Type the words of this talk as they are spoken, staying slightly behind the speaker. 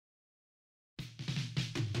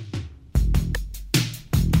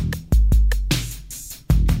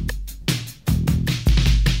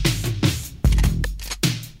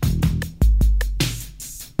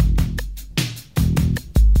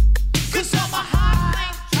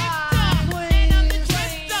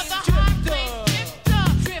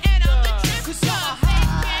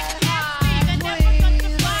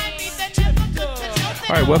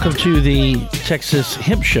Welcome to the Texas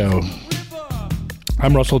Hemp Show.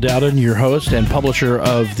 I'm Russell Dowden, your host and publisher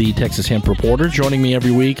of the Texas Hemp Reporter. Joining me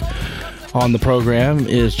every week on the program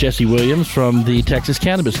is Jesse Williams from the Texas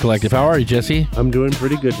Cannabis Collective. How are you, Jesse? I'm doing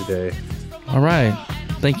pretty good today. All right.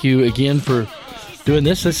 Thank you again for doing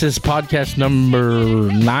this. This is podcast number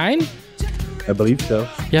 9? I believe so.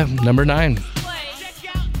 Yeah, number 9.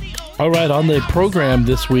 All right, on the program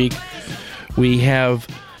this week, we have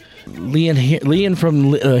Leanne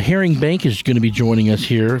from Herring Bank is going to be joining us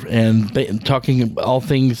here and talking all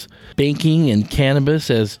things banking and cannabis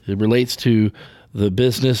as it relates to the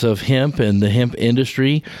business of hemp and the hemp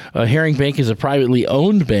industry. Herring Bank is a privately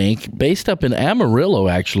owned bank based up in Amarillo,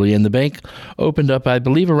 actually, and the bank opened up, I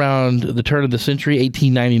believe, around the turn of the century,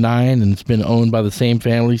 1899, and it's been owned by the same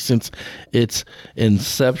family since its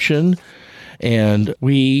inception. And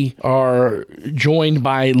we are joined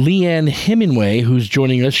by Leanne Hemingway, who's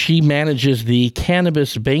joining us. She manages the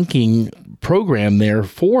cannabis banking program there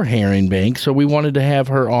for Herring Bank, so we wanted to have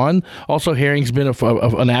her on. Also, Herring's been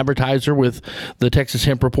an advertiser with the Texas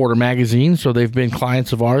Hemp Reporter magazine, so they've been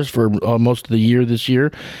clients of ours for most of the year this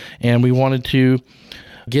year, and we wanted to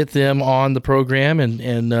get them on the program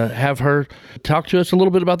and have her talk to us a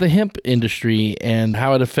little bit about the hemp industry and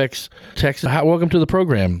how it affects Texas. Welcome to the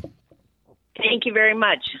program. Thank you very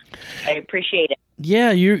much. I appreciate it.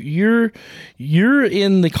 Yeah, you're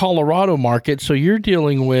in the Colorado market, so you're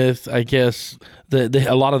dealing with, I guess,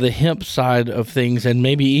 a lot of the hemp side of things, and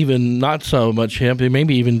maybe even not so much hemp, and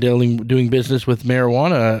maybe even doing business with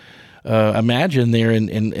marijuana. Imagine there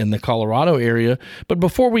in the Colorado area. But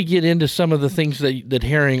before we get into some of the things that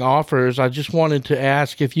Herring offers, I just wanted to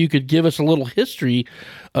ask if you could give us a little history,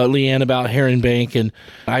 Leanne, about Herring Bank. And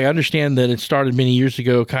I understand that it started many years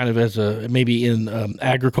ago, kind of as maybe in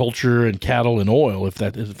agriculture and cattle and oil, if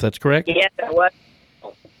that's correct. Yes, it was.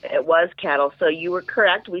 It was cattle. So you were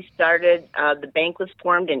correct. We started. The bank was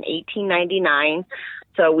formed in 1899.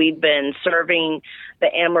 So we've been serving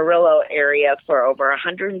the Amarillo area for over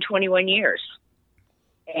 121 years.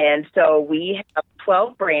 And so we have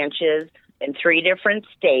 12 branches in 3 different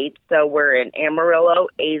states. So we're in Amarillo,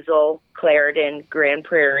 Azle, Clarendon, Grand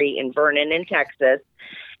Prairie, and Vernon in Texas.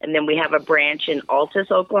 And then we have a branch in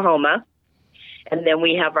Altus, Oklahoma. And then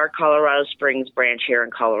we have our Colorado Springs branch here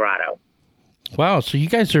in Colorado. Wow. So you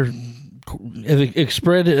guys are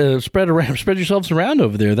spread yourselves around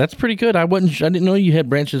over there. That's pretty good. I didn't know you had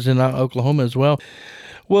branches in Oklahoma as well.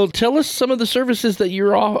 Well, tell us some of the services that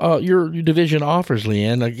your division offers,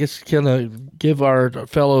 Leanne. I guess kind of give our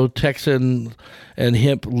fellow Texan and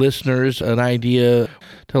hemp listeners an idea.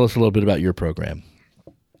 Tell us a little bit about your program.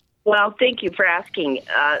 Well, thank you for asking.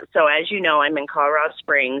 So as you know, I'm in Colorado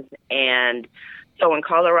Springs, and so in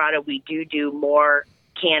Colorado we do more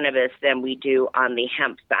cannabis than we do on the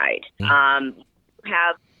hemp side. We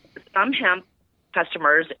have some hemp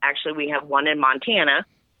customers. Actually, we have one in Montana.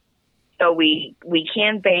 So we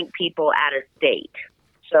can bank people out of state.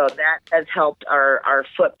 So that has helped our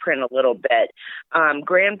footprint a little bit.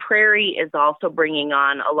 Grand Prairie is also bringing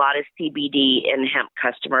on a lot of CBD and hemp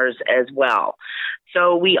customers as well.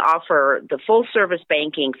 So we offer the full service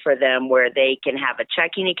banking for them where they can have a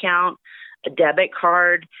checking account, a debit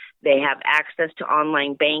card. They have access to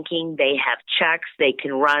online banking. They have checks. They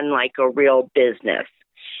can run like a real business,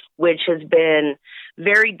 which has been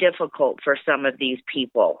very difficult for some of these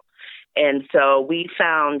people. And so we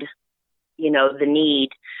found, the need.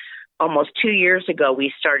 Almost 2 years ago,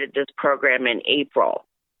 we started this program in April,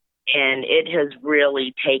 and it has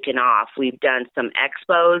really taken off. We've done some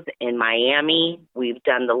expos in Miami. We've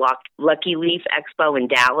done the Lucky Leaf Expo in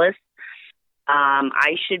Dallas.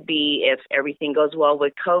 I should be, if everything goes well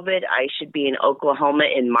with COVID, I should be in Oklahoma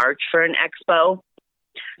in March for an expo.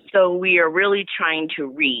 So we are really trying to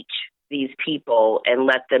reach these people and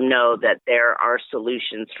let them know that there are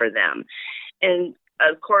solutions for them. And,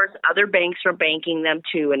 of course, other banks are banking them,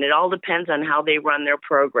 too, and it all depends on how they run their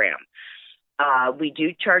program. We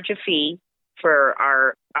do charge a fee for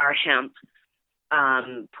our hemp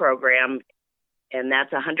program, and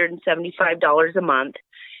that's $175 a month.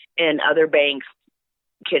 And other banks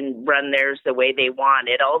can run theirs the way they want.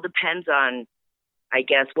 It all depends on, I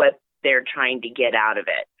guess, what they're trying to get out of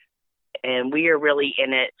it. And we are really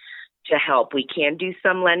in it to help. We can do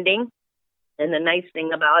some lending. And the nice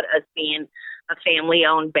thing about us being a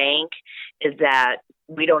family-owned bank is that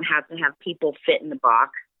we don't have to have people fit in the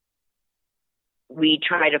box. We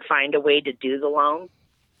try to find a way to do the loan.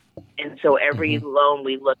 And so every loan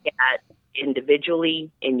we look at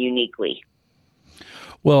individually and uniquely.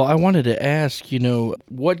 Well, I wanted to ask,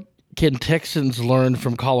 what can Texans learn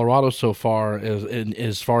from Colorado so far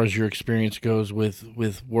as far as your experience goes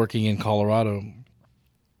with working in Colorado?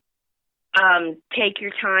 Take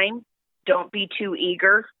your time. Don't be too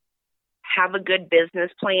eager. Have a good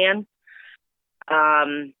business plan.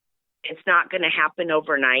 It's not going to happen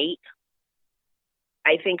overnight.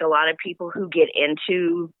 I think a lot of people who get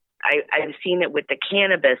into, I've seen it with the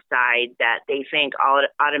cannabis side, that they think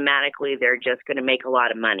automatically they're just going to make a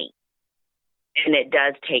lot of money. And it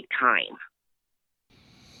does take time.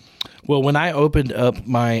 Well, when I opened up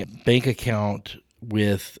my bank account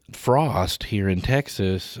with Frost here in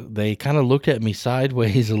Texas, they kind of looked at me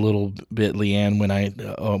sideways a little bit, Leanne, when I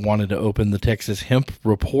wanted to open the Texas Hemp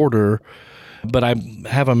Reporter. But I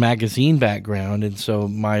have a magazine background, and so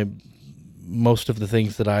most of the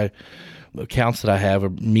things accounts that I have are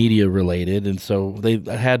media related, and so they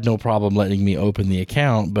had no problem letting me open the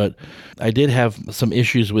account. But I did have some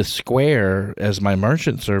issues with Square as my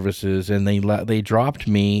merchant services, and they dropped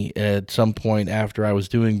me at some point after I was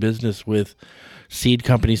doing business with seed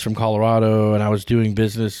companies from Colorado, and I was doing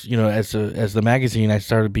business, as the magazine.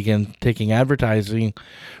 I began taking advertising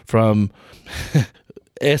from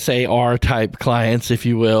SAR type clients, if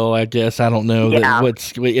you will. I guess I don't know and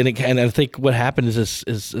I think what happened is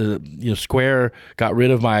Square got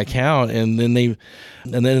rid of my account, and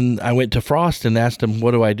then I went to Frost and asked them,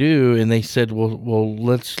 what do I do? And they said, well,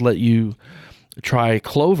 let's let you try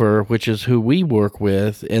Clover, which is who we work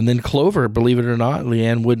with. And then Clover, believe it or not,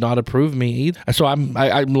 Leanne, would not approve me either. So a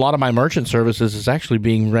lot of my merchant services is actually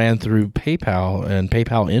being ran through PayPal and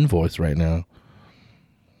PayPal Invoice right now.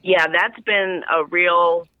 Yeah, that's been a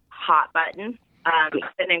real hot button,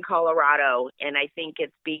 even in Colorado, and I think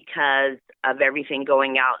it's because of everything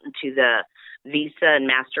going out into the Visa and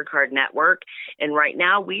MasterCard network. And right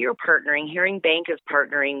now we are partnering, Herring Bank is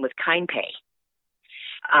partnering with KindPay.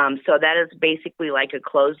 So that is basically like a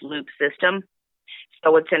closed loop system.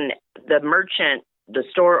 So the merchant, the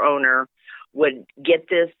store owner, would get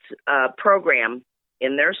this program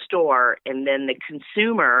in their store, and then the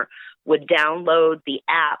consumer would download the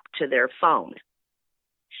app to their phone.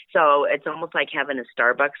 So it's almost like having a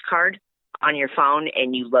Starbucks card on your phone,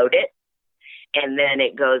 and you load it, and then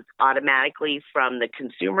it goes automatically from the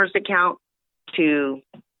consumer's account to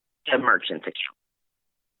the merchant's account.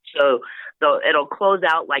 So it'll close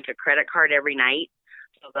out like a credit card every night.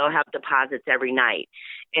 So they'll have deposits every night.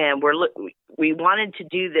 And we wanted to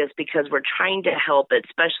do this because we're trying to help,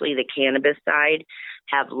 especially the cannabis side,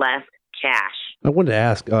 have less cash. I wanted to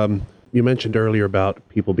ask, you mentioned earlier about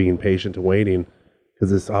people being patient and waiting,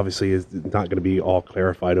 because this obviously is not going to be all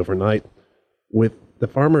clarified overnight. With the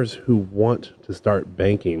farmers who want to start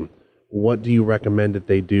banking, what do you recommend that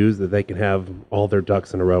they do so that they can have all their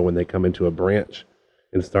ducks in a row when they come into a branch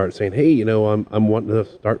and start saying, hey, I'm wanting to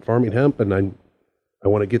start farming hemp, and I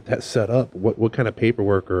want to get that set up. What kind of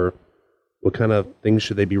paperwork or what kind of things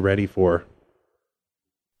should they be ready for?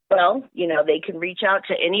 Well, they can reach out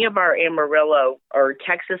to any of our Amarillo or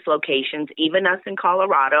Texas locations, even us in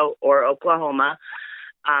Colorado or Oklahoma.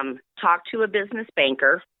 Talk to a business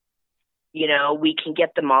banker. We can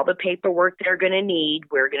get them all the paperwork they're going to need.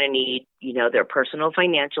 We're going to need, their personal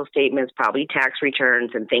financial statements, probably tax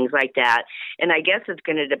returns and things like that. And I guess it's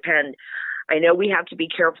going to depend. I know we have to be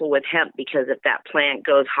careful with hemp, because if that plant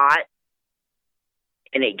goes hot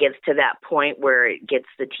and it gets to that point where it gets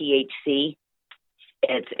the THC,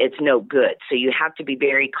 it's no good. So you have to be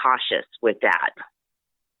very cautious with that.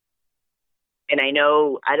 And I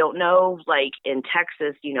don't know, like in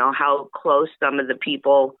Texas, how close some of the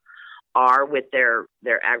people are with their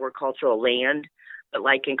agricultural land. But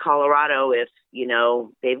like in Colorado, if,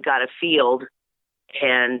 they've got a field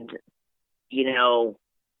and,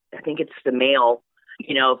 I think it's the male,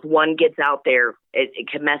 if one gets out there, it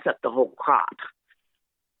can mess up the whole crop.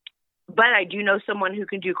 But I do know someone who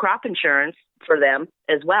can do crop insurance for them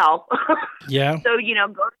as well. Yeah. So,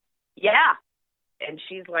 yeah. And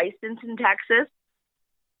she's licensed in Texas.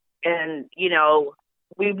 And,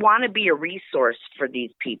 we want to be a resource for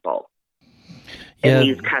these people and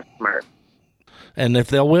these customers. And if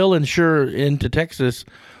they will insure into Texas,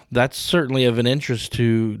 that's certainly of an interest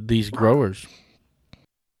to these growers.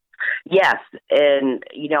 Yes. And,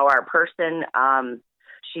 our person,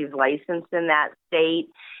 she's licensed in that state.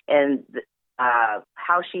 And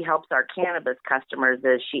how she helps our cannabis customers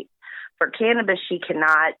is for cannabis, she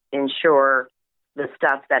cannot insure the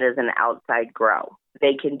stuff that is an outside grow.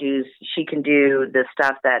 She can do the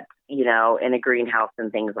stuff that's, in a greenhouse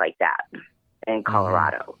and things like that in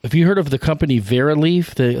Colorado. Have you heard of the company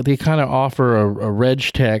Veraleaf? They kind of offer a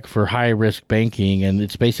RegTech for high-risk banking, and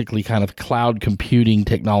it's basically kind of cloud computing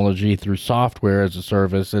technology through software as a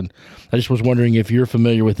service. And I just was wondering if you're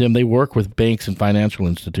familiar with them. They work with banks and financial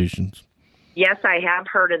institutions. Yes, I have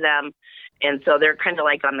heard of them, and so they're kind of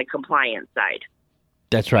like on the compliance side.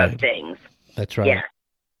 That's right. of things. That's right. Yeah.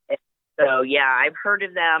 So, yeah, I've heard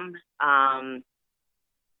of them.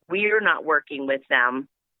 We are not working with them.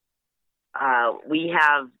 We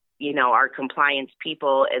have, our compliance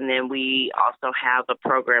people, and then we also have a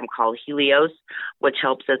program called Helios, which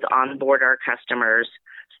helps us onboard our customers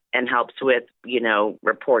and helps with,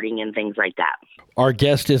 reporting and things like that. Our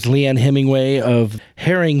guest is Leanne Hemingway of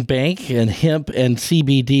Herring Bank and Hemp and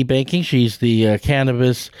CBD Banking. She's the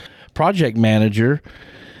cannabis project manager,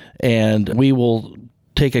 and we will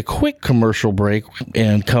take a quick commercial break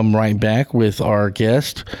and come right back with our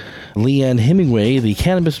guest, Leanne Hemingway, the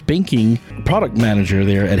cannabis banking product manager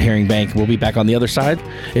there at Herring Bank. We'll be back on the other side.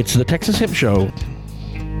 It's the Texas Hemp Show.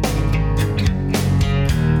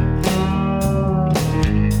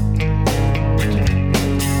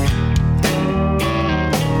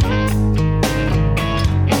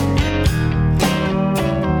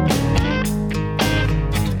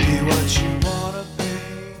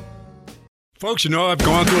 Folks, I've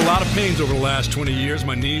gone through a lot of pains over the last 20 years,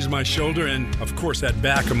 my knees, my shoulder, and of course that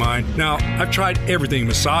back of mine. Now, I've tried everything,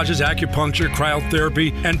 massages, acupuncture,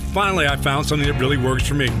 cryotherapy, and finally I found something that really works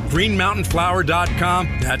for me.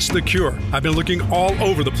 GreenMountainFlower.com, that's the cure. I've been looking all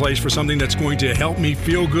over the place for something that's going to help me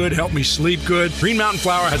feel good, help me sleep good. Green Mountain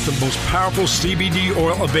Flower has the most powerful CBD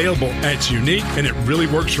oil available, and it's unique, and it really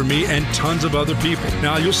works for me and tons of other people.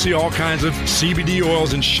 Now, you'll see all kinds of CBD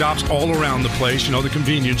oils in shops all around the place, the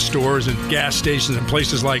convenience stores and gas stations and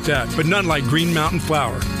places like that, but none like Green Mountain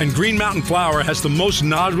Flower. And Green Mountain Flower has the most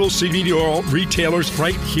knowledgeable CBD oil retailers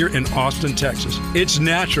right here in Austin, Texas. It's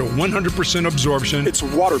natural, 100% absorption. It's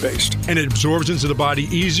water-based. And it absorbs into the body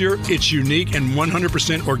easier. It's unique and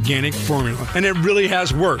 100% organic formula. And it really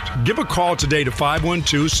has worked. Give a call today to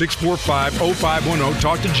 512-645-0510.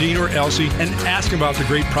 Talk to Gene or Elsie and ask about the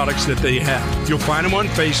great products that they have. You'll find them on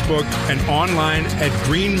Facebook and online at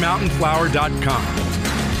greenmountainflower.com.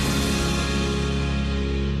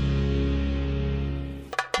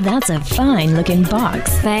 That's a fine-looking box.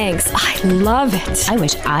 Thanks. I love it. I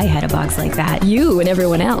wish I had a box like that. You and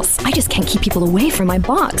everyone else. I just can't keep people away from my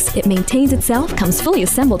box. It maintains itself, comes fully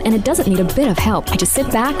assembled, and it doesn't need a bit of help. I just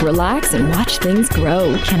sit back, relax, and watch things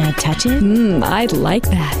grow. Can I touch it? I'd like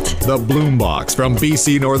that. The Bloom Box from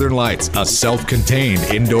BC Northern Lights, a self-contained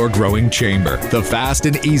indoor growing chamber. The fast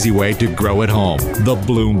and easy way to grow at home. The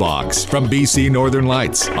Bloom Box from BC Northern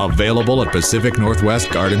Lights, available at Pacific Northwest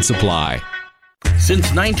Garden Supply.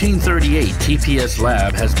 Since 1938, TPS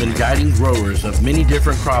Lab has been guiding growers of many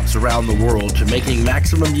different crops around the world to making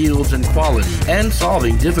maximum yields and quality and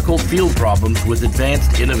solving difficult field problems with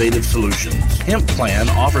advanced innovative solutions. Hemp Plan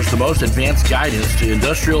offers the most advanced guidance to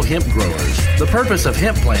industrial hemp growers. The purpose of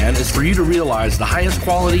Hemp Plan is for you to realize the highest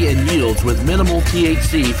quality and yields with minimal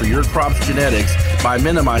THC for your crop's genetics by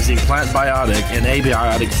minimizing plant biotic and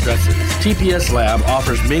abiotic stresses. TPS Lab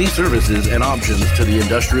offers many services and options to the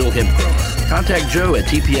industrial hemp grower. Contact Joe at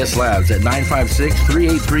TPS Labs at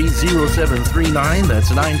 956-383-0739.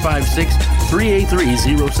 That's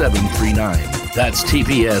 956-383-0739. That's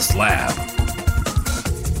TPS Lab.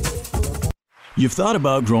 You've thought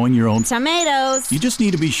about growing your own tomatoes. You just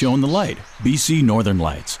need to be shown the light. BC Northern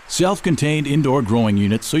Lights. Self-contained indoor growing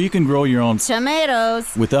units so you can grow your own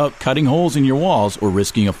tomatoes without cutting holes in your walls or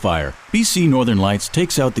risking a fire. BC Northern Lights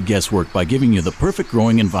takes out the guesswork by giving you the perfect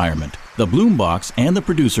growing environment. The Bloom Box and the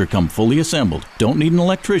producer come fully assembled, don't need an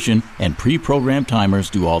electrician, and pre-programmed timers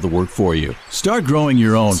do all the work for you. Start growing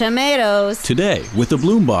your own tomatoes today with the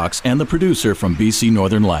Bloom Box and the producer from BC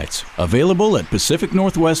Northern Lights. Available at Pacific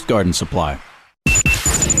Northwest Garden Supply.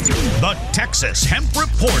 The Texas Hemp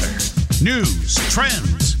Reporter. News,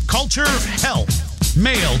 trends, culture, health.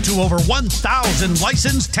 Mailed to over 1,000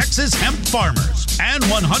 licensed Texas hemp farmers. And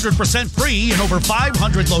 100% free in over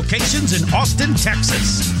 500 locations in Austin,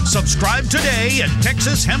 Texas. Subscribe today at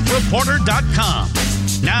TexasHempReporter.com.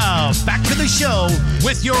 Now, back to the show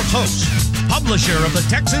with your host, publisher of the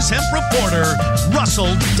Texas Hemp Reporter,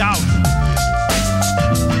 Russell Dowden.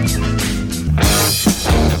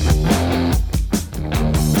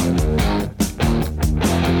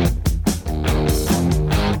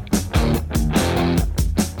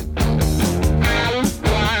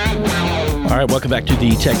 All right, welcome back to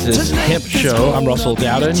the Texas Hemp Show. I'm Russell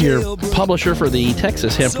Dowden, your publisher for the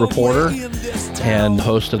Texas Hemp Reporter and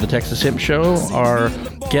host of the Texas Hemp Show. Our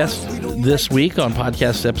guest this week on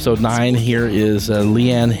podcast episode 9 here is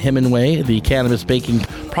Leanne Hemingway, the cannabis banking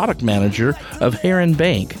product manager of Herring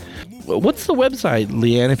Bank. What's the website,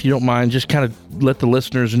 Leanne, if you don't mind? Just kind of let the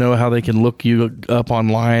listeners know how they can look you up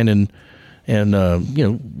online and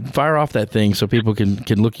fire off that thing so people can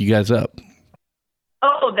look you guys up.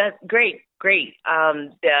 Oh, that's great. Great. The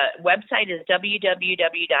website is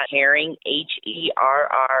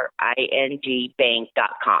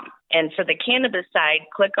www.herring.bank.com. And for the cannabis side,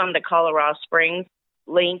 click on the Colorado Springs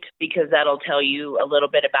link because that'll tell you a little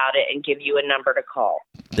bit about it and give you a number to call.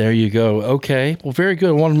 There you go. Okay. Well, very good.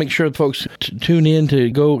 I want to make sure folks tune in to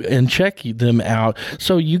go and check them out.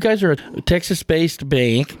 So you guys are a Texas-based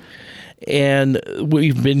bank, and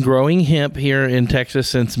we've been growing hemp here in Texas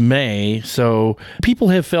since May. So people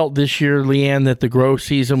have felt this year, Leanne, that the grow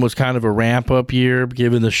season was kind of a ramp-up year,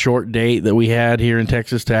 given the short date that we had here in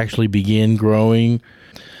Texas to actually begin growing.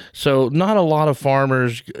 So not a lot of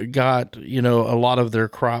farmers got, a lot of their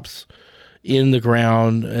crops in the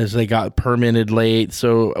ground as they got permitted late.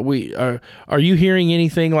 So are you hearing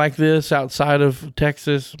anything like this outside of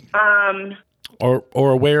Texas? Or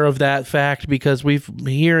aware of that fact? Because we've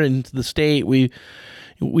here in the state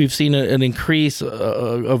we've seen an increase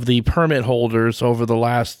of the permit holders over the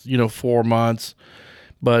last 4 months,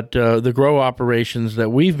 but the grow operations that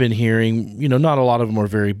we've been hearing, not a lot of them are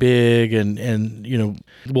very big, and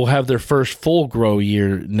will have their first full grow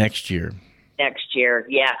year next year. Next year,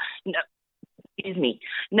 yeah. No, excuse me.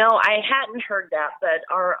 No, I hadn't heard that, but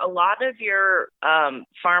are a lot of your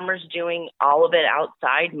farmers doing all of it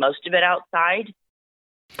outside, most of it outside?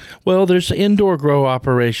 Well, there's indoor grow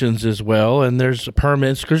operations as well, and there's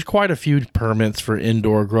permits. There's quite a few permits for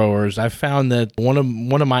indoor growers. I found that one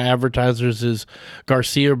of my advertisers is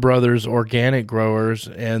Garcia Brothers Organic Growers,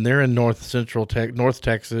 and they're in North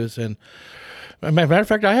Texas. And as a matter of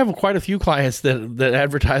fact, I have quite a few clients that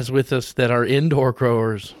advertise with us that are indoor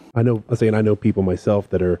growers. I know people myself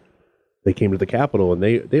they came to the Capitol and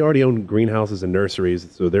they already own greenhouses and nurseries,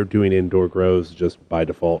 so they're doing indoor grows just by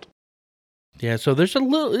default. Yeah, so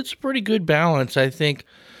it's a pretty good balance. I think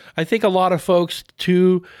a lot of folks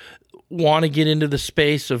too want to get into the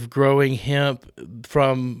space of growing hemp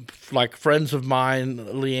from like friends of mine,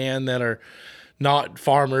 Leanne, that are not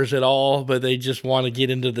farmers at all, but they just want to get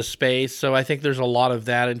into the space. So I think there's a lot of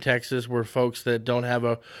that in Texas where folks that don't have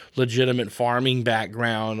a legitimate farming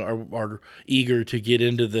background are eager to get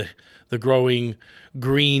into the growing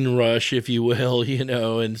green rush, if you will,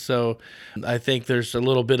 and so I think there's a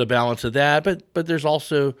little bit of balance of that, but there's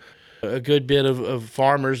also a good bit of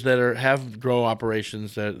farmers that have grow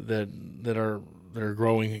operations that are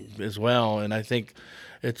growing as well, and I think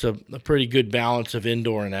it's a pretty good balance of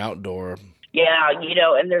indoor and outdoor. Yeah,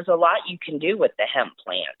 and there's a lot you can do with the hemp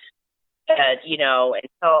plant. Until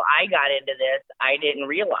I got into this, I didn't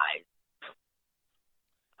realize.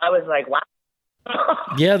 I was like, wow.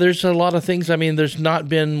 Yeah, there's a lot of things. I mean, there's not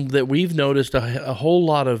been that we've noticed a whole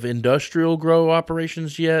lot of industrial grow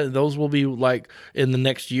operations yet. Those will be like in the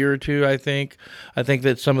next year or two, I think. I think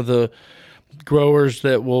that some of the growers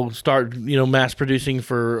that will start, mass producing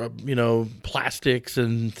for, plastics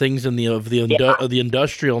and things of the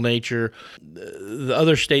industrial nature. The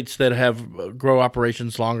other states that have grow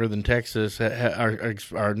operations longer than Texas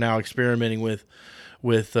are now experimenting with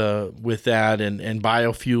that and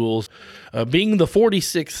biofuels. Being the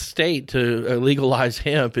 46th state to legalize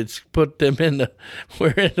hemp, it's put them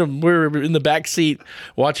we're in the back seat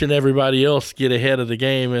watching everybody else get ahead of the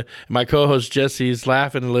game. My co-host Jesse is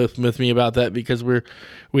laughing with me about that because we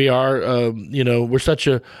are we're such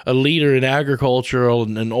a leader in agricultural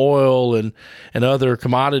and oil and other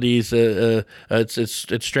commodities.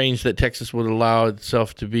 It's strange that Texas would allow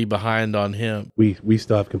itself to be behind on hemp. We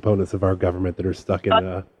still have components of our government that are stuck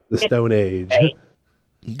in the Stone Age. Right.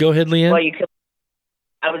 Go ahead, Leanne. Well,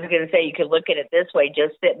 I was going to say you could look at it this way: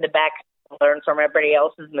 just sit in the back and learn from everybody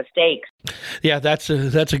else's mistakes. Yeah, that's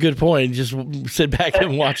a good point. Just sit back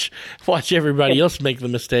and watch everybody else make the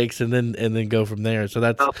mistakes, and then go from there. So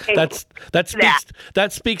that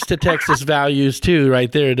speaks to Texas values too,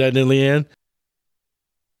 right there, doesn't it, Leanne?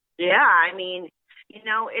 Yeah, I mean, it's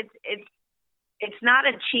not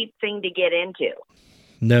a cheap thing to get into.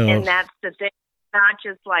 No, and that's the thing. Not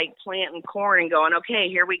just like planting corn and going, okay,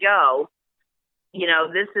 here we go.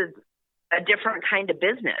 This is a different kind of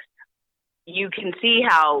business. You can see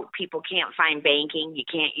how people can't find banking. You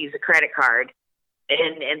can't use a credit card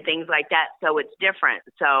and things like that. So it's different.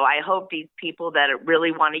 So I hope these people that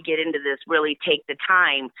really want to get into this really take the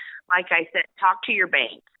time. Like I said, talk to your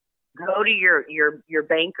bank. Go to your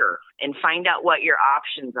banker and find out what your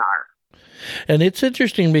options are. And it's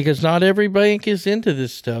interesting because not every bank is into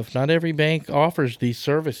this stuff. Not every bank offers these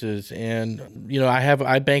services. And,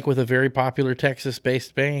 I bank with a very popular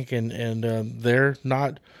Texas-based bank, and they're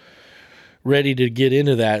not ready to get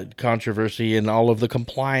into that controversy and all of the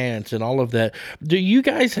compliance and all of that. Do you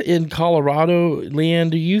guys in Colorado, Leanne,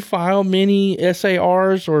 do you file many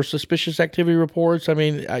SARs or suspicious activity reports? I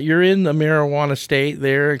mean, you're in the marijuana state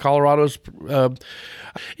there, and Colorado's,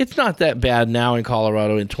 it's not that bad now in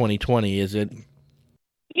Colorado in 2020, is it?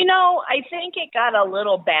 I think it got a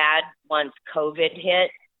little bad once COVID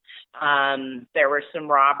hit. There were some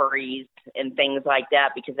robberies and things like that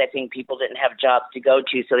because I think people didn't have jobs to go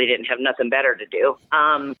to, so they didn't have nothing better to do.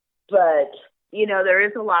 But there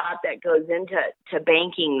is a lot that goes into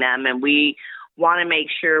banking them, and we want to make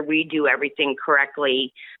sure we do everything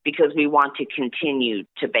correctly because we want to continue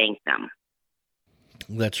to bank them.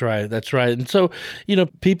 That's right. And so,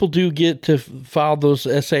 people do get to file those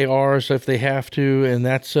SARs if they have to, and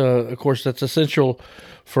that's, of course, that's essential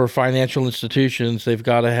for financial institutions. They've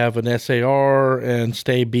got to have an SAR and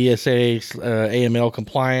stay BSA, AML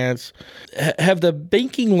compliance. Have the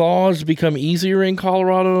banking laws become easier in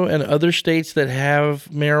Colorado and other states that have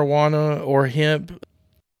marijuana or hemp?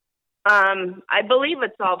 I believe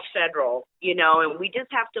it's all federal, and we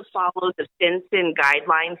just have to follow the FinCEN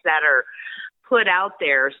guidelines that are put out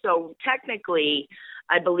there. So technically,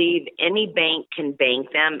 I believe any bank can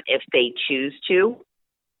bank them if they choose to.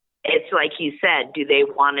 It's like you said, do they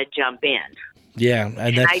want to jump in? Yeah.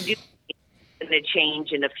 And I do think it's going to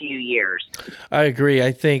change in a few years. I agree.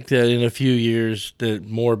 I think that in a few years that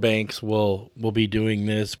more banks will be doing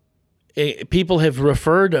this. People have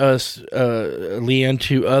referred us, Leanne,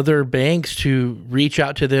 to other banks to reach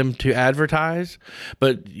out to them to advertise,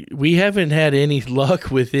 but we haven't had any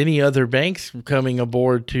luck with any other banks coming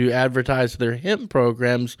aboard to advertise their hemp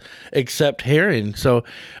programs except Herring. So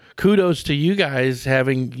kudos to you guys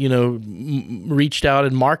having, reached out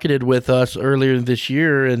and marketed with us earlier this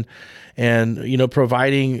year and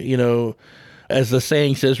providing, as the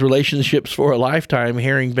saying says, relationships for a lifetime.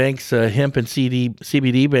 Herring Bank's hemp and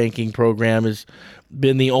CBD banking program has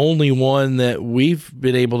been the only one that we've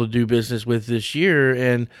been able to do business with this year.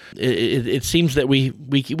 And it seems that we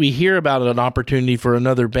hear about an opportunity for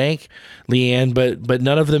another bank, Leanne, but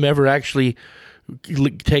none of them ever actually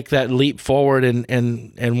take that leap forward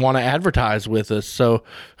and want to advertise with us. So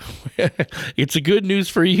it's a good news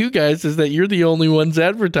for you guys is that you're the only ones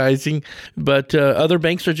advertising, but other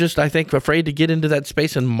banks are just, I think, afraid to get into that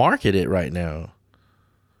space and market it right now.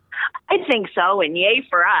 I think so, and yay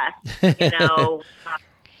for us.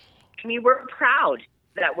 We're proud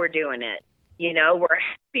that we're doing it. We're a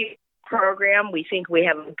happy program. We think we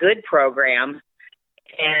have a good program.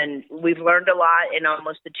 And we've learned a lot in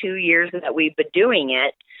almost the 2 years that we've been doing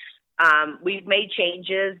it. We've made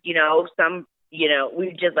changes, some,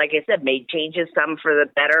 we've just, like I said, made changes, some for the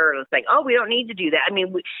better. It's like, we don't need to do that.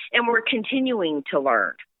 And we're continuing to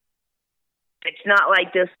learn. It's not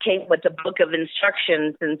like this came with a book of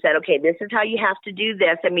instructions and said, okay, this is how you have to do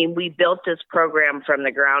this. We built this program from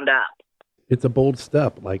the ground up. It's a bold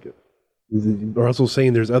step. Like Russell's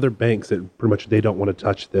saying, there's other banks that pretty much they don't want to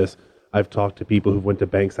touch this. I've talked to people who went to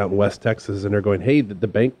banks out in West Texas, and they're going, hey, the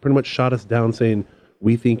bank pretty much shot us down saying,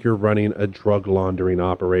 we think you're running a drug laundering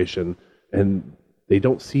operation. And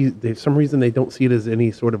for some reason, they don't see it as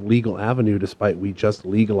any sort of legal avenue, despite we just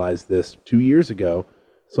legalized this 2 years ago.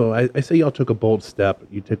 So I say y'all took a bold step.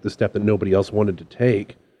 You took the step that nobody else wanted to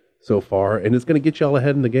take so far, and it's going to get y'all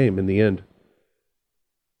ahead in the game in the end.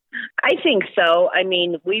 I think so.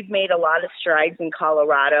 We've made a lot of strides in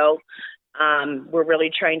Colorado. We're really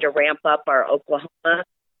trying to ramp up our Oklahoma,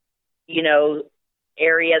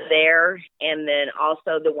 area there, and then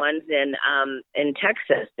also the ones in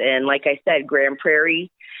Texas. And like I said, Grand Prairie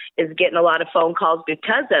is getting a lot of phone calls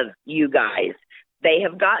because of you guys. They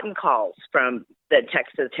have gotten calls from the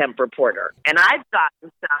Texas Hemp Reporter, and I've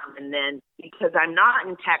gotten some. And then because I'm not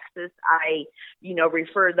in Texas, I,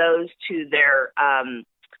 refer those to their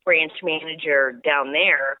branch manager down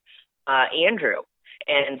there, Andrew.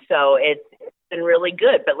 And so it's been really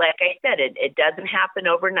good. But like I said, it doesn't happen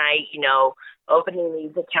overnight. Opening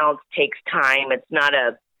these accounts takes time. It's not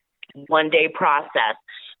a one-day process.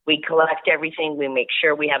 We collect everything. We make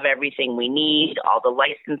sure we have everything we need. All the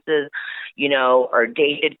licenses, are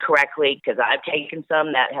dated correctly, because I've taken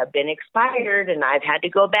some that have been expired and I've had to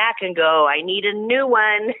go back and go, I need a new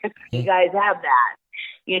one. You guys have that,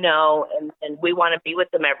 and we want to be with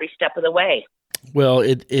them every step of the way. Well,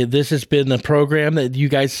 this has been a program that you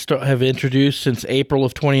guys have introduced since April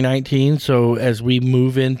of 2019. So as we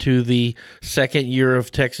move into the second year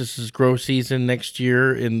of Texas's grow season next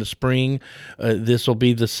year in the spring, this will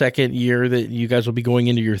be the second year that you guys will be going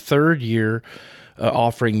into your third year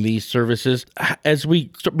offering these services. As we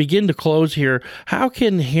begin to close here, how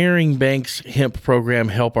can Herring Bank's hemp program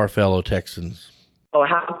help our fellow Texans? So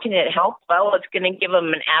how can it help? Well, it's going to give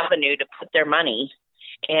them an avenue to put their money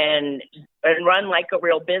and run like a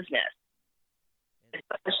real business.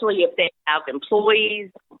 Especially if they have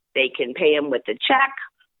employees, they can pay them with a check,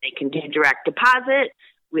 they can do direct deposit.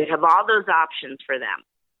 We have all those options for them.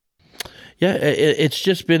 Yeah, it's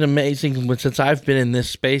just been amazing since I've been in this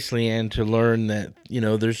space, Leanne, to learn that,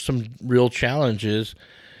 there's some real challenges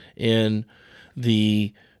in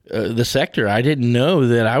the sector. I didn't know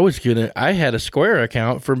that I had a Square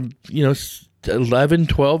account for, 11,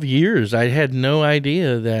 12 years. I had no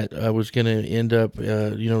idea that I was going to end up,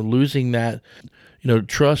 losing that,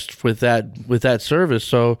 trust with that service.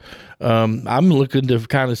 So I'm looking to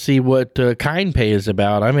kind of see what KindPay is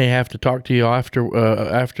about. I may have to talk to you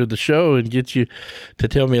after the show and get you to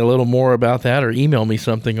tell me a little more about that, or email me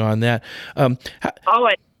something on that.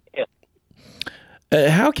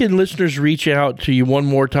 How can listeners reach out to you one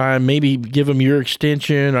more time? Maybe give them your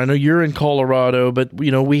extension. I know you're in Colorado, but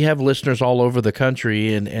we have listeners all over the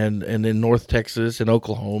country and in North Texas and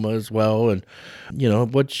Oklahoma as well. And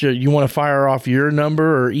what you want to fire off your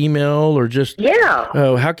number or email, or just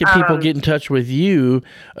how can people get in touch with you?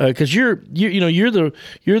 Because you're the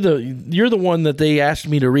one that they asked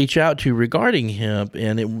me to reach out to regarding hemp,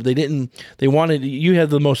 and you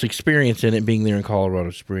have the most experience in it, being there in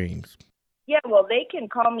Colorado Springs. Yeah, well, they can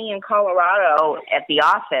call me in Colorado at the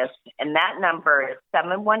office, and that number is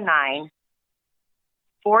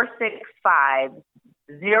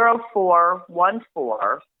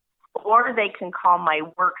 719-465-0414, or they can call my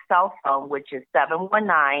work cell phone, which is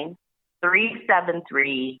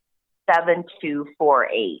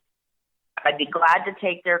 719-373-7248. I'd be glad to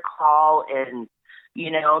take their call and,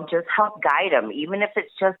 just help guide them, even if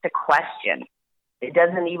it's just a question. It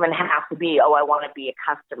doesn't even have to be, I want to be a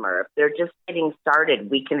customer. If they're just getting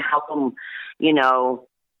started, we can help them,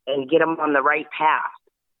 and get them on the right path.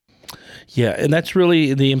 Yeah, and that's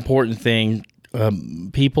really the important thing.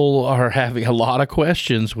 People are having a lot of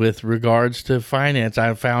questions with regards to finance.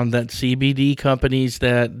 I've found that CBD companies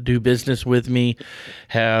that do business with me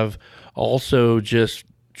have also just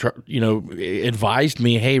advised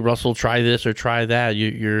me, hey, Russell, try this or try that.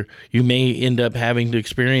 You may end up having to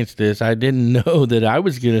experience this. I didn't know that I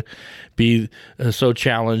was going to be so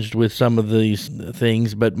challenged with some of these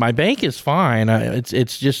things, but my bank is fine.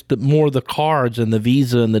 It's just more the cards and the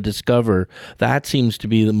Visa and the Discover. That seems to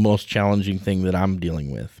be the most challenging thing that I'm dealing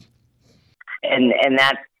with. And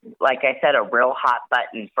that's, like I said, a real hot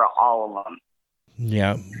button for all of them.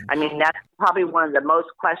 Yeah. I mean, that's probably one of the most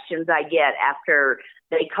questions I get after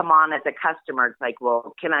they come on as a customer. It's like,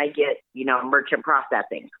 well, can I get, merchant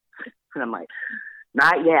processing? And I'm like,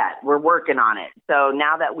 not yet. We're working on it. So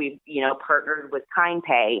now that we've, partnered with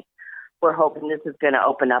KindPay, we're hoping this is going to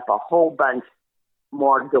open up a whole bunch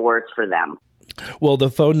more doors for them. Well,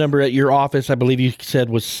 the phone number at your office, I believe you said,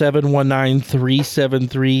 was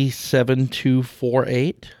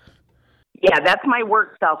 719-373-7248. Yeah, that's my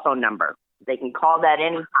work cell phone number. They can call that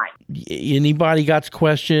anytime. Anybody got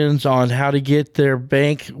questions on how to get their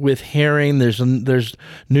bank with Herring? There's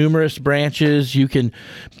numerous branches. You can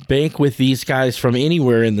bank with these guys from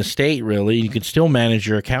anywhere in the state, really. You can still manage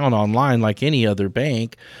your account online like any other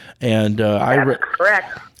bank. And that's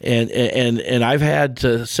correct. And I've had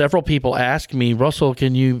several people ask me, Russell,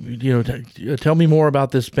 can you tell me more about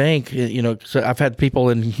this bank? So I've had people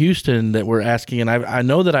in Houston that were asking, and I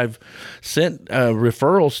know that I've sent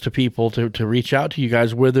referrals to people to reach out to you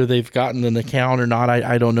guys. Whether they've gotten an account or not,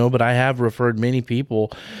 I don't know, but I have referred many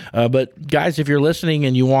people. But guys, if you're listening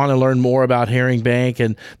and you want to learn more about Herring Bank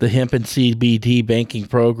and the hemp and CBD banking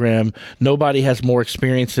program, nobody has more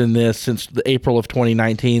experience in this since April of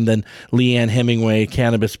 2019 than Leanne Hemingway,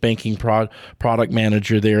 cannabis banking product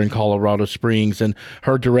manager there in Colorado Springs, and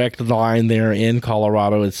her direct line there in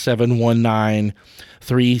Colorado is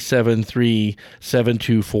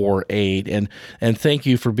 719-373-7248. And thank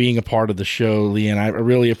you for being a part of the show, Leanne. I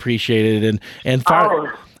really appreciate it. And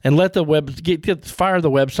fire the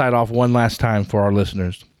website off one last time for our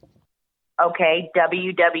listeners. Okay,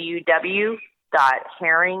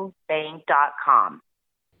 www.herringbank.com.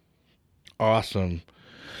 Awesome.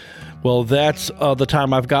 Well, that's the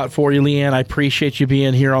time I've got for you, Leanne. I appreciate you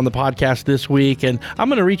being here on the podcast this week, and I'm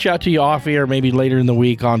going to reach out to you off air maybe later in the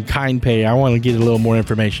week on KindPay. I want to get a little more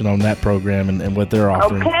information on that program and what they're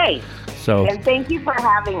offering. Okay. So, and thank you for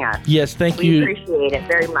having us. Yes, you. We appreciate it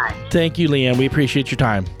very much. Thank you, Leanne. We appreciate your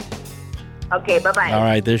time. Okay, bye-bye. All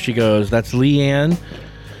right, there she goes. That's Leanne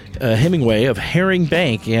Hemingway of Herring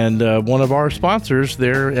Bank, and one of our sponsors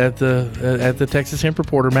there at the Texas Hemp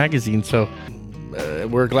Reporter magazine. So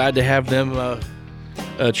we're glad to have them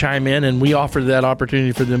chime in, and we offered that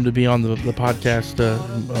opportunity for them to be on the podcast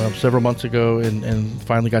several months ago, and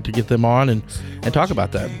finally got to get them on and talk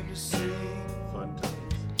about that.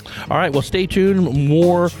 All right, well, stay tuned.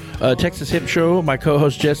 More Texas Hemp Show. My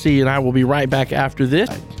co-host Jesse and I will be right back after this.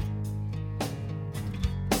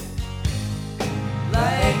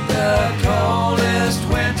 Like the coldest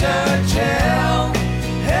winter chill,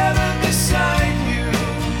 heaven beside you,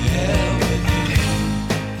 hell with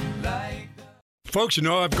you. Like Folks, you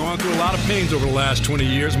know, I've gone through a lot of pains over the last 20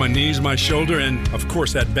 years, my knees, my shoulder, and of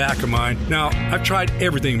course that back of mine. Now, I've tried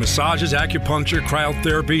everything, massages, acupuncture,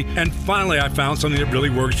 cryotherapy, and finally I found something that really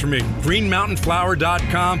works for me.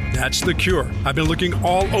 GreenMountainFlower.com, that's the cure. I've been looking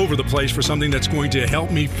all over the place for something that's going to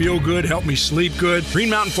help me feel good, help me sleep good. Green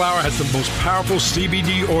Mountain Flower has the most powerful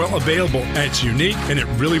CBD oil available, and it's unique, and it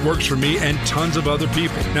really works for me and tons of other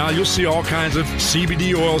people. Now, you'll see all kinds of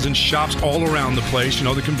CBD oils in shops all around the place, you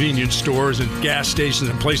know, the convenience stores and gas stations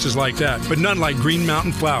and places like that, but none like Green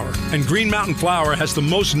Mountain Flower. And Green Mountain Flower has the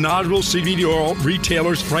most knowledgeable CBD oil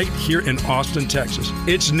retailers right here in Austin, Texas.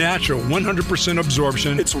 It's natural, 100%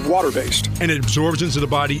 absorption. It's water-based. And it absorbs into the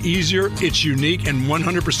body easier. It's unique and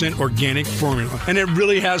 100% organic formula. And it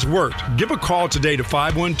really has worked. Give a call today to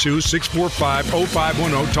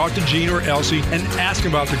 512-645-0510. Talk to Gene or Elsie and ask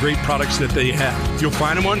about the great products that they have. You'll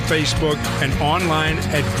find them on Facebook and online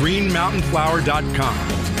at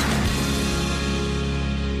greenmountainflower.com.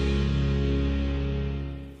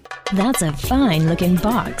 That's a fine-looking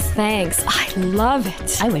box. Thanks. I love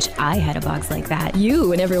it. I wish I had a box like that.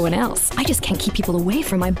 You and everyone else. I just can't keep people away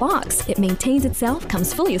from my box. It maintains itself,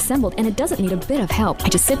 comes fully assembled, and it doesn't need a bit of help. I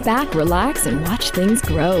just sit back, relax, and watch things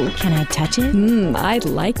grow. Can I touch it? I'd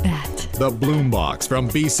like that. The Bloom Box from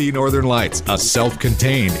BC Northern Lights, a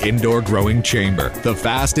self-contained indoor growing chamber. The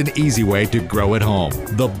fast and easy way to grow at home.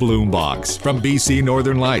 The Bloom Box from BC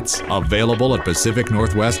Northern Lights, available at Pacific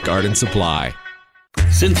Northwest Garden Supply.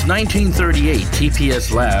 Since 1938,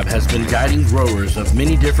 TPS Lab has been guiding growers of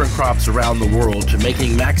many different crops around the world to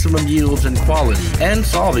making maximum yields and quality and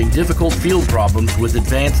solving difficult field problems with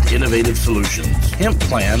advanced innovative solutions. Hemp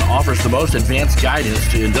Plan offers the most advanced guidance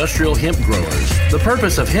to industrial hemp growers. The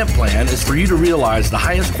purpose of Hemp Plan is for you to realize the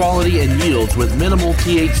highest quality and yields with minimal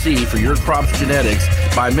THC for your crop's genetics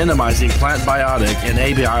by minimizing plant biotic and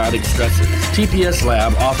abiotic stresses. TPS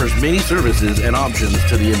Lab offers many services and options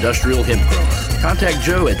to the industrial hemp grower. Contact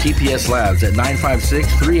Joe at TPS Labs at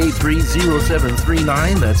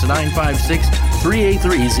 956-383-0739. That's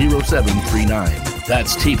 956-383-0739.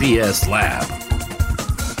 That's TPS Lab.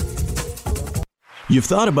 You've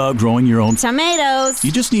thought about growing your own Tomatoes.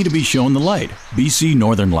 You just need to be shown the light. BC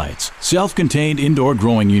Northern Lights. Self-contained indoor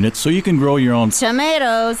growing units so you can grow your own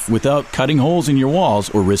Tomatoes. without cutting holes in your walls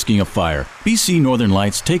or risking a fire. BC Northern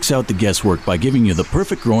Lights takes out the guesswork by giving you the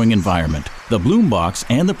perfect growing environment. The Bloom Box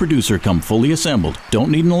and the producer come fully assembled,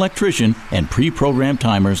 don't need an electrician, and pre-programmed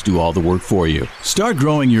timers do all the work for you. Start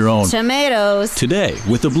growing your own Tomatoes. today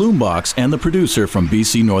with the Bloom Box and the producer from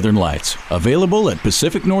BC Northern Lights. Available at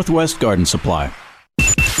Pacific Northwest Garden Supply.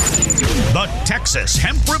 The Texas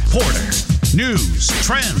Hemp Reporter. News,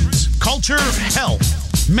 trends, culture, health.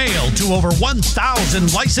 Mailed to over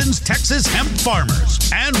 1,000 licensed Texas hemp farmers.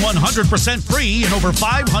 And 100% free in over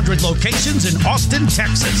 500 locations in Austin,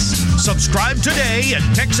 Texas. Subscribe today at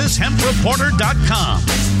TexasHempReporter.com.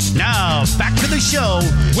 Now, back to the show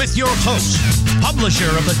with your host, publisher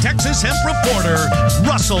of the Texas Hemp Reporter,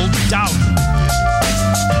 Russell Dowden.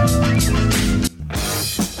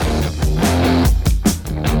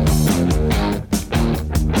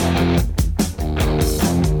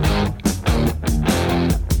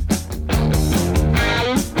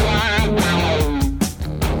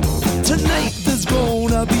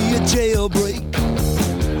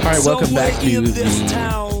 All right, welcome back to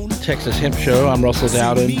the Texas Hemp Show. I'm Russell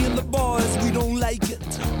Dowden.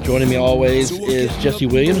 Joining me always is Jesse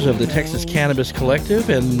Williams of the Texas Cannabis Collective,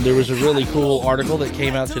 and there was a really cool article that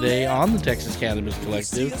came out today on the Texas Cannabis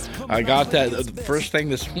Collective. I got that first thing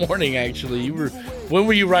this morning, actually. When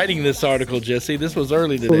were you writing this article, Jesse? This was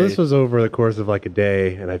early today. Well, this was over the course of like a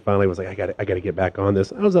day, and I finally was like, I got to get back on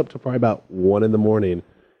this. I was up to probably about 1 a.m,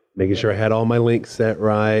 making sure I had all my links set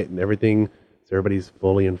right and everything, so everybody's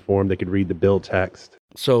fully informed. They could read the bill text.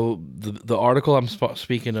 So the article I'm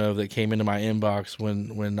speaking of that came into my inbox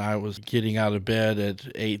when I was getting out of bed at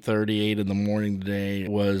 8:38 in the morning today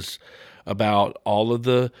was about all of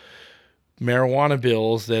the marijuana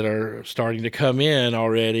bills that are starting to come in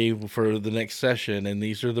already for the next session, and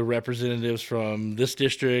these are the representatives from this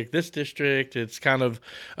district. It's kind of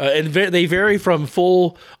and they vary from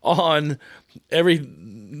full on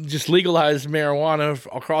just legalize marijuana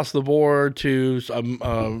across the board to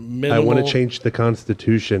minimal. I want to change the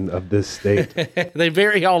constitution of this state. They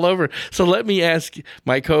vary all over. So let me ask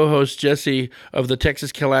my co-host Jesse of the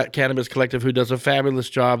Texas Cannabis Collective, who does a fabulous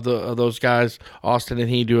job. Those guys, Austin and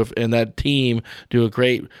he and that team do a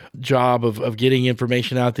great job of getting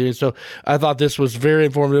information out there. So I thought this was very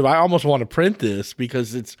informative. I almost want to print this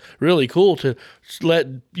because it's really cool to let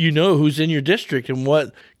you know who's in your district and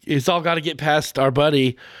what. It's all got to get past our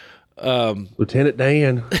buddy, Lieutenant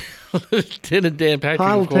Dan. Lieutenant Dan Patrick.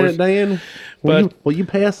 Hi, Lieutenant Dan. Will you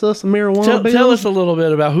pass us some marijuana bills? Tell us a little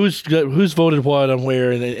bit about who's voted what and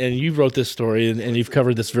where, and you wrote this story, and you've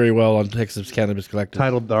covered this very well on Texas Cannabis Collective.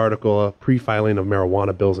 Titled the article, Pre-Filing of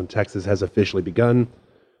Marijuana Bills in Texas Has Officially Begun,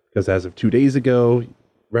 because as of 2 days ago,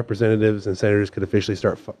 representatives and senators could officially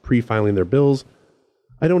start pre-filing their bills.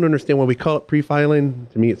 I don't understand why we call it pre-filing.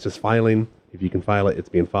 To me, it's just filing. If you can file it, it's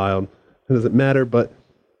being filed. It doesn't matter, but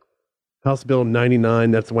House Bill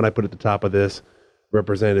 99, that's the one I put at the top of this.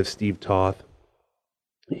 Representative Steve Toth,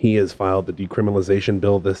 he has filed the decriminalization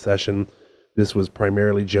bill this session. This was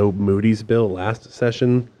primarily Joe Moody's bill last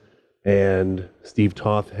session, and Steve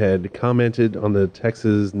Toth had commented on the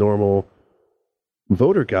Texas Normal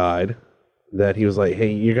Voter Guide that he was like,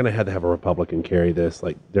 hey, you're going to have a Republican carry this.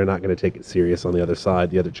 Like, they're not going to take it serious on the other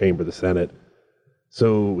side, the other chamber, the Senate.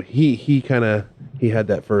 So he had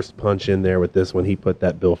that first punch in there with this one. He put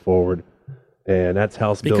that bill forward, and that's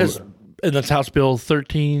House Bill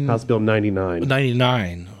 13. House Bill 99.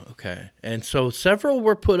 99. Okay, and so several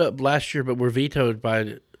were put up last year, but were vetoed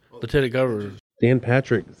by Lieutenant Governor Dan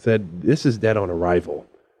Patrick. Said this is dead on arrival,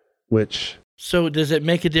 which. So does it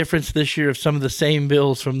make a difference this year if some of the same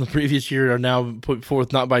bills from the previous year are now put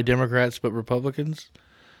forth not by Democrats but Republicans?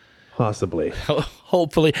 Possibly.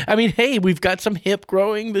 Hopefully. I mean, hey, we've got some hemp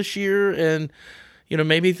growing this year, and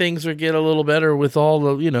maybe things will get a little better with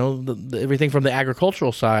all the everything from the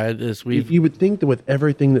agricultural side. As you would think that with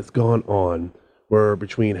everything that's gone on, we're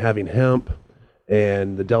between having hemp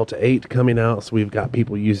and the Delta 8 coming out, so we've got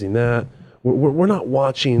people using that. We're not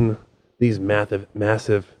watching these massive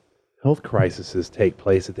health crises take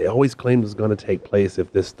place that they always claimed was going to take place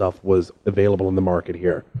if this stuff was available in the market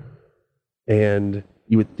here. And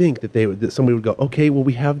you would think that somebody would go, okay, well,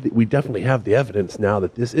 we definitely have the evidence now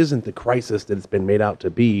that this isn't the crisis that it's been made out to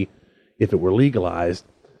be if it were legalized.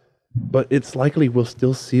 But it's likely we'll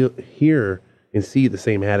still hear and see the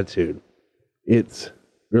same attitude. It's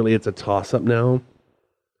a toss-up now.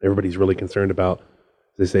 Everybody's really concerned about,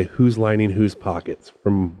 they say, who's lining whose pockets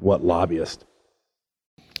from what lobbyist.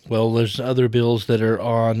 Well, there's other bills that are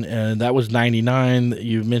on, and that was 99.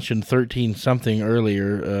 You mentioned 13-something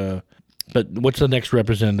earlier. But what's the next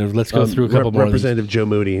representative? Let's go through a couple more. Representative Joe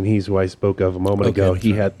Moody, and he's who I spoke of a moment ago.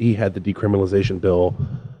 He had the decriminalization bill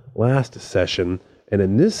last session, and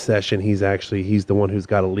in this session, he's the one who's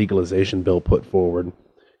got a legalization bill put forward.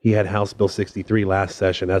 He had House Bill 63 last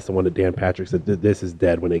session. That's the one that Dan Patrick said this is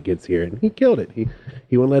dead when it gets here, and he killed it. He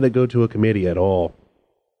wouldn't let it go to a committee at all.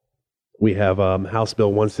 We have House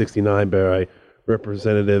Bill 169 by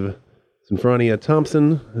Representative Sinfrania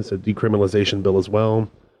Thompson. It's a decriminalization bill as well.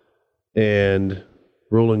 And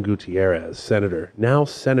Roland Gutierrez, senator. Now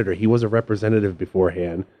senator. He was a representative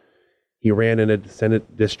beforehand. He ran in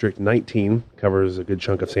Senate District 19, covers a good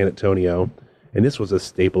chunk of San Antonio, and this was a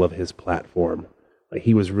staple of his platform. Like,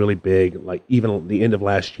 he was really big. Like, even at the end of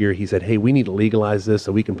last year, he said, hey, we need to legalize this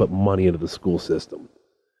so we can put money into the school system. And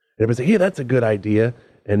everybody said, hey, that's a good idea.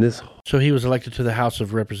 And so he was elected to the House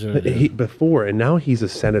of Representatives before, and now he's a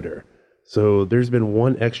senator. So there's been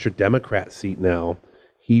one extra Democrat seat now.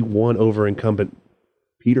 He won over incumbent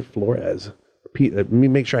Peter Flores. Let me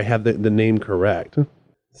make sure I have the name correct.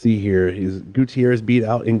 See here, Gutierrez beat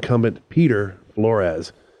out incumbent Peter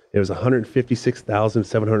Flores. It was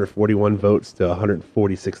 156,741 votes to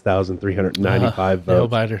 146,395 votes.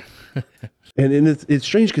 Nail-biter. and it's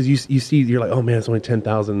strange because you see, you're like, oh man, it's only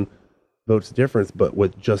 10,000 votes difference, but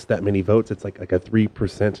with just that many votes, it's like a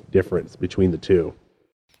 3% difference between the two.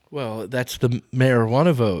 Well, that's the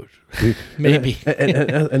marijuana vote, maybe.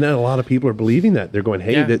 and then a lot of people are believing that. They're going,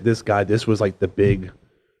 hey, this guy, this was like it's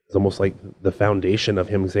almost like the foundation of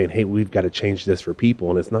him saying, hey, we've got to change this for people.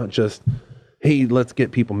 And it's not just, hey, let's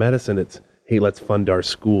get people medicine. It's, hey, let's fund our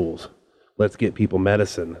schools. Let's get people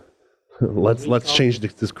medicine. let's change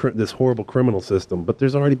this horrible criminal system. But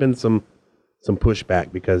there's already been some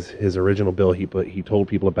pushback because his original bill he told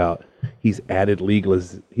people about, he's added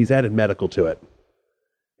medical to it.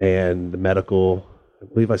 And the medical, I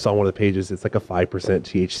believe I saw one of the pages, it's like a 5%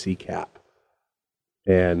 THC cap.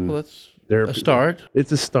 And that's a start.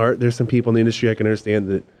 It's a start. There's some people in the industry I can understand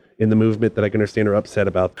that in the movement that I can understand are upset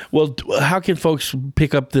about. Well, how can folks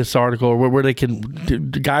pick up this article, or where they can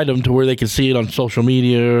guide them to where they can see it on social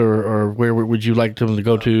media, or where would you like them to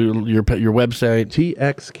go to your website?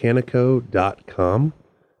 txcanico.com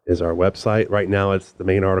is our website. Right now, it's the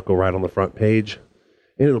main article right on the front page,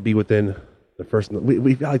 and it'll be within the first.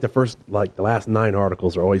 We've got the last 9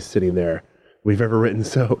 articles are always sitting there we've ever written.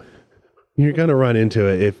 So you're going to run into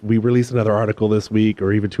it. If we release another article this week,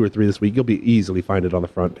 or even 2 or 3 this week, you'll be easily find it on the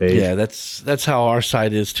front page. Yeah, that's how our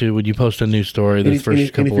site is too. When you post a new story, the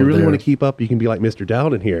first couple. And if you really want to keep up, you can be like Mr.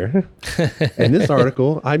 Dowden here. And this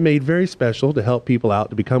article I made very special to help people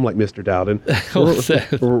out to become like Mr. Dowden.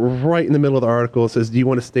 Right in the middle of the article, it says, "Do you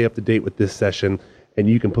want to stay up to date with this session?" And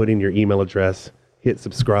you can put in your email address, hit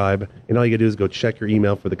subscribe, and all you got to do is go check your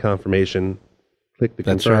email for the confirmation. Click the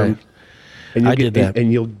confirm. Right. And I did that.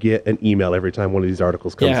 And you'll get an email every time one of these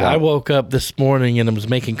articles comes out. Yeah, I woke up this morning and I was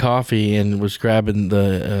making coffee and was grabbing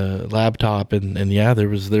the laptop, and there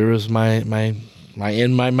was my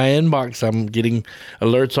inbox. I'm getting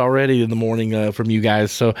alerts already in the morning from you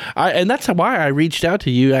guys. So and that's why I reached out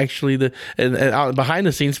to you. Actually, and behind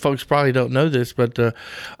the scenes, folks probably don't know this, but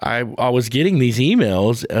I was getting these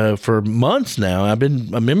emails for months now. I've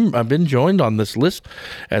been joined on this list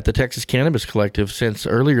at the Texas Cannabis Collective since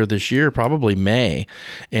earlier this year, probably May,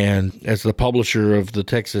 and as the publisher of the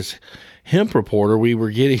Texas Hemp Reporter, we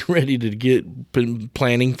were getting ready to been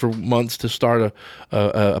planning for months to start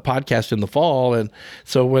a podcast in the fall. And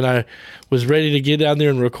so when I was ready to get down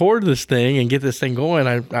there and record this thing and get this thing going,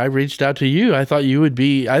 I reached out to you. I thought you would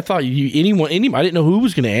be, anyone, I didn't know who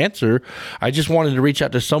was going to answer. I just wanted to reach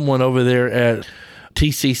out to someone over there at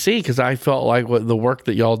TCC, because I felt like the work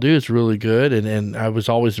that y'all do is really good, and I was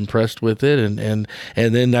always impressed with it, and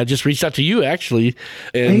then I just reached out to you actually.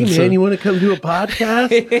 And hey man, you want to come do a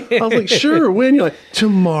podcast? I was like, sure. When? You're like,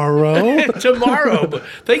 tomorrow. Tomorrow. But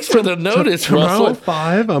thanks for the notice, tomorrow Russell. At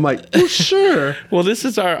 5. I'm like, oh sure. Well, this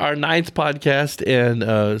is our 9th podcast,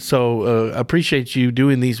 and so appreciate you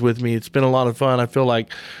doing these with me. It's been a lot of fun. I feel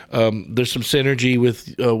like there's some synergy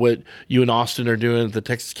with what you and Austin are doing at the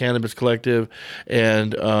Texas Cannabis Collective,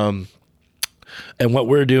 and what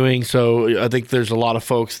we're doing. So I think there's a lot of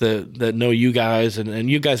folks that know you guys, and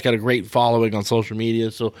you guys got a great following on social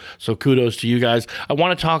media. So kudos to you guys. I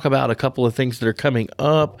want to talk about a couple of things that are coming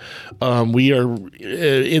up. We are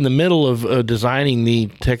in the middle of designing the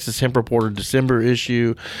Texas Hemp Reporter December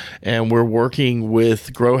issue, and we're working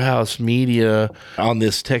with Grow House Media on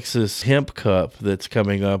this Texas Hemp Cup that's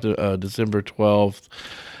coming up December 12th.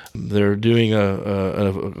 They're doing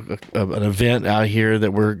an event out here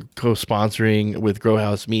that we're co-sponsoring with Grow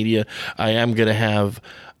House Media. I am going to have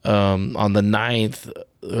on the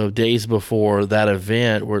 9th, days before that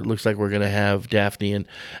event, where it looks like we're going to have Daphne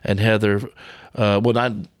and Heather.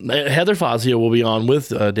 Heather Fazio will be on with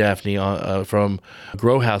Daphne from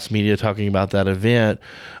Grow House Media talking about that event.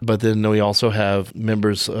 But then we also have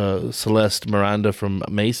members, Celeste Miranda from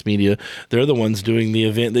Mace Media. They're the ones doing the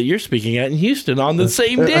event that you're speaking at in Houston on the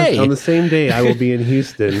same day. On the same day, I will be in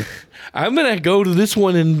Houston. I'm going to go to this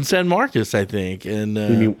one in San Marcos, I think. And you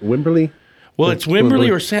mean Wimberley? Well, it's Wimberley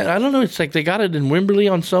or San. I don't know. It's like they got it in Wimberley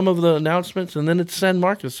on some of the announcements, and then it's San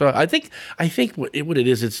Marcos. So I think what it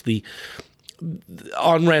is, it's the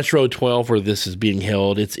on Ranch Road 12 where this is being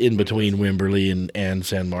held. It's in between Wimberley and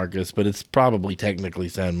San Marcos, but it's probably technically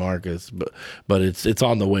San Marcos, but it's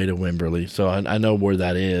on the way to Wimberley. So I know where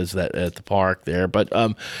that is, that at the park there. But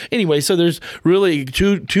anyway, so there's really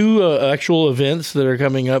two actual events that are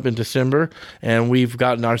coming up in December, and we've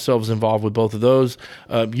gotten ourselves involved with both of those.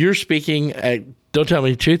 You're speaking at, don't tell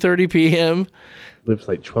me, 2:30 p.m. It's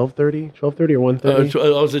like 12:30 or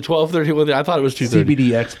 1:30. Was it 12:30? I thought it was 2:30.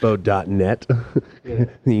 CBDexpo.net. You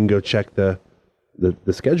can go check the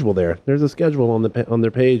schedule there. There's a schedule on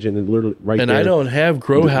their page, and it literally right there. And I don't have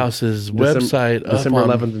Grow House's website up December on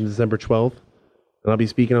 11th and December 12th. And I'll be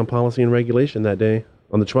speaking on policy and regulation that day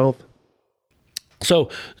on the 12th. So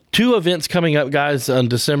 2 events coming up, guys, on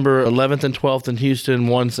December 11th and 12th in Houston.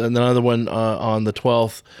 Another one on the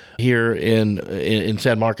 12th here in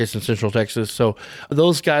San Marcos in Central Texas. So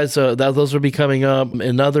those guys, those will be coming up.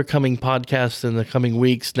 Another coming podcast in the coming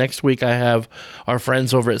weeks. Next week, I have our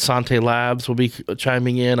friends over at Sante Labs will be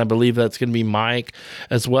chiming in. I believe that's going to be Mike,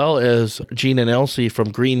 as well as Gene and Elsie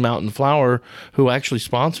from Green Mountain Flower, who actually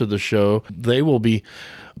sponsored the show. They will be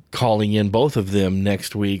calling in, both of them,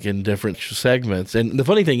 next week in different segments. And the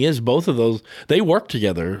funny thing thing is, both of those, they work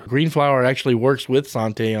together. Green Flower actually works with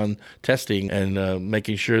Sante on testing and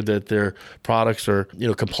making sure that their products are,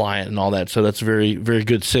 compliant and all that. So that's very, very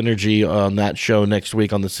good synergy on that show next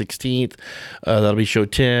week on the 16th. That'll be show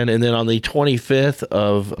 10. And then on the 25th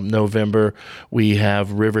of November, we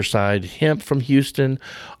have Riverside Hemp from Houston.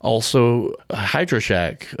 Also, Hydro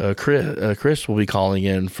Shack. Chris will be calling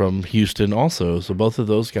in from Houston also. So both of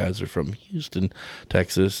those guys are from Houston,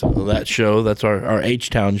 Texas. So that show, that's our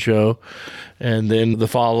H-Town show. And then the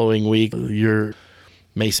following week, your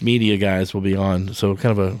Mace Media guys will be on. So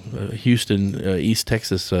kind of a Houston, East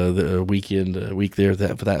Texas week there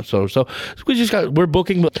for that. So we're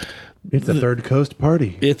booking. It's a Third Coast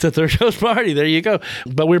party. It's a Third Coast party. There you go.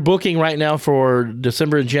 But we're booking right now for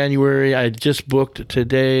December and January. I just booked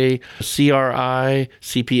today. CRI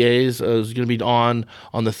CPAs is going to be on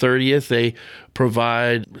the 30th. They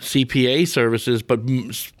provide CPA services, but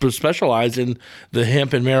specialize in the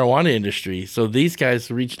hemp and marijuana industry. So these guys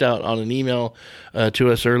reached out on an email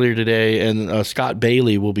to us earlier today, and Scott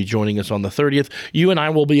Bailey will be joining us on the 30th. You and I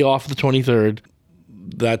will be off the 23rd.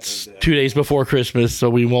 That's 2 days before Christmas, so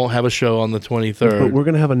we won't have a show on the 23rd. But we're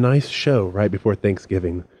going to have a nice show right before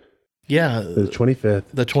Thanksgiving. Yeah. The 25th.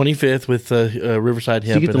 The 25th with Riverside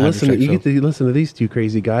Hemp. So you get to listen to these two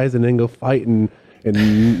crazy guys and then go fight and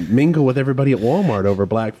mingle with everybody at Walmart over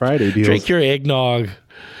Black Friday deals. Drink your eggnog.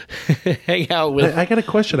 Hang out with. I got a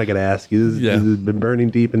question I got to ask you. This has been burning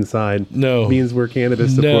deep inside. No. Means we're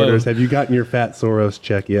cannabis supporters. Have you gotten your Fat Soros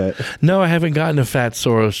check yet? No, I haven't gotten a Fat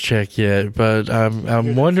Soros check yet, but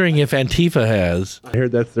I'm wondering if Antifa has. I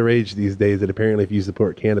heard that's the rage these days, that apparently if you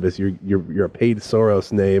support cannabis, you're a paid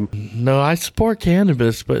Soros name. No, I support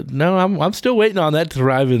cannabis, but no, I'm still waiting on that to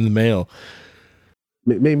arrive in the mail.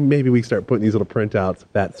 Maybe we start putting these little printouts of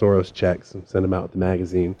Fat Soros checks and send them out with the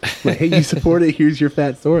magazine. Like, hey, you support it? Here's your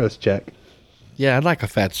Fat Soros check. Yeah, I'd like a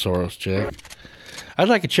Fat Soros check. I'd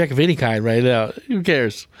like a check of any kind right now. Who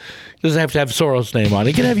cares? It doesn't have to have Soros' name on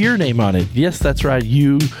it. It can have your name on it. Yes, that's right.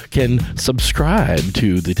 You can subscribe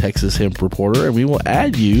to the Texas Hemp Reporter, and we will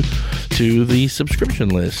add you to the subscription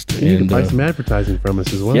list. And you can buy some advertising from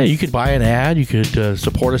us as well. Yeah, you could buy an ad. You could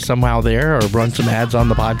support us somehow there, or run some ads on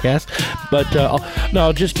the podcast. But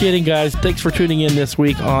no, just kidding, guys. Thanks for tuning in this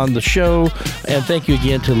week on the show. And thank you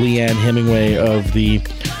again to Leanne Hemingway of the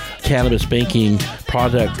Cannabis Banking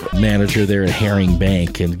product manager there at Herring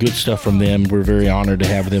Bank, and good stuff from them. We're very honored to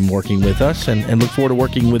have them working with us, and look forward to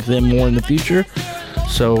working with them more in the future.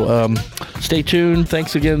 So stay tuned.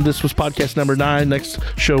 Thanks again. This was podcast number 9. Next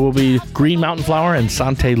show will be Green Mountain Flower and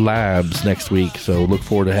Sante Labs next week. So look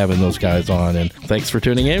forward to having those guys on, and thanks for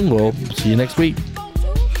tuning in. We'll see you next week.